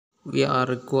we are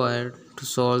required to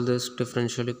solve this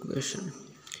differential equation.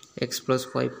 X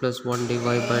plus y plus 1 dy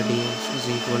by dx is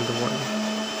equal to 1.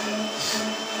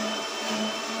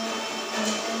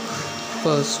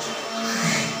 First,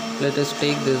 let us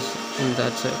take this in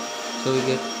that side. So we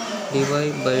get dy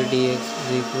by dx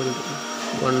is equal to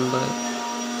 1 by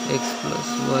x plus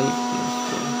y plus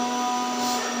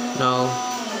 1. Now,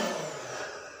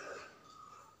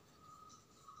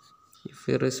 if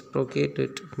we reciprocate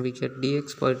it, we get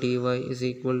dx by dy is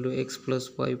equal to x plus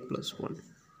y plus 1.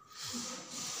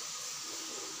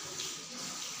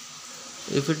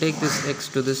 If we take this x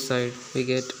to this side, we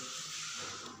get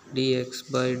dx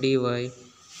by dy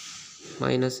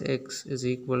minus x is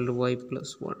equal to y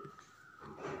plus 1.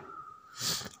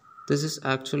 This is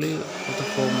actually the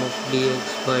form of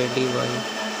dx by dy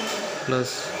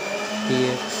plus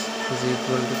dx is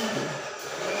equal to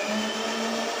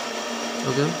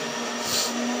 2. Okay.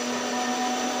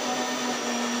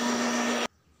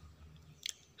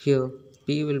 Here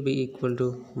p will be equal to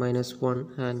minus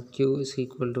 1 and q is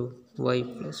equal to y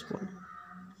plus 1.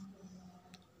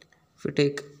 If we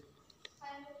take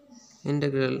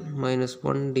integral minus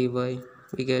 1 dy,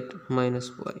 we get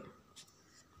minus y.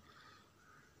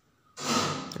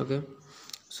 Okay,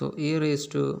 so e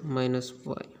raised to minus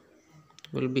y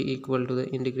will be equal to the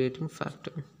integrating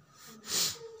factor.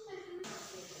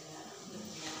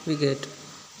 We get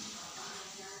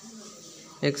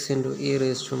x into e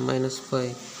raised to minus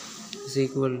 5 is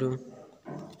equal to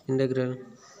integral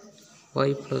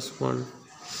y plus 1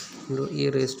 into e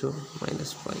raised to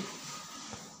minus 5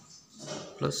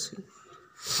 plus c.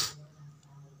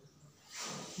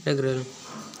 Integral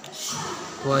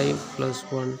y plus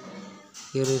 1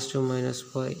 e raised to minus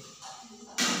 5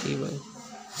 dy.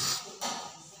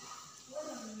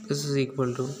 This is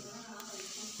equal to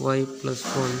y plus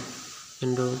 1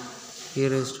 into e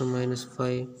raised to minus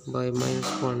 5 by minus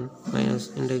 1 minus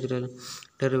integral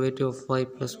derivative of y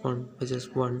plus 1, which is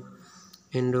 1,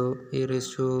 into e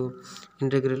raised to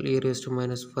integral e raised to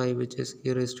minus 5, which is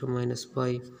e raised to minus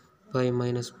 5 by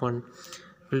minus 1.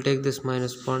 We'll take this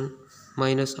minus 1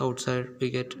 minus outside, we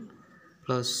get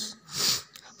plus.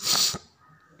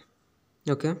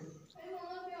 Okay,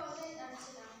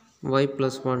 y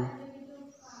plus 1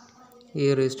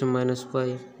 e raised to minus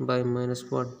 5 by minus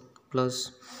 1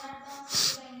 plus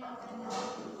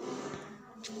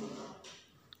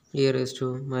e raised to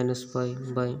minus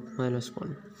 5 by minus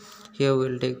 1. Here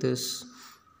we'll take this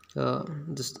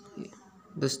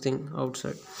this thing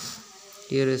outside.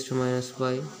 E raised to minus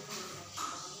 5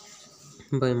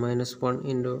 by minus 1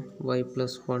 into y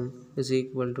plus 1 is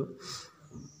equal to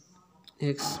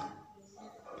x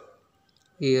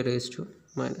e raised to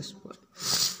minus 1.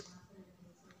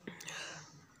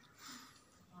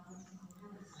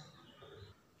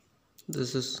 This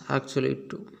is actually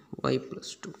 2, y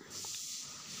plus 2.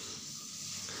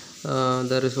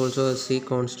 There is also a c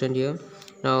constant here.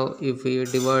 Now if we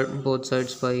divide both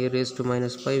sides by e raised to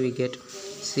minus 5, we get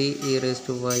c e raised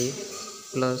to y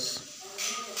plus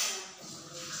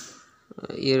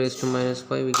e raised to minus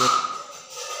 5, we get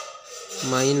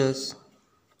minus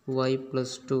y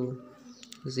plus 2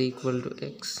 is equal to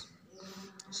x.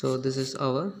 So this is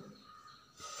our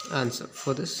answer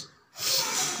for this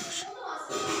question.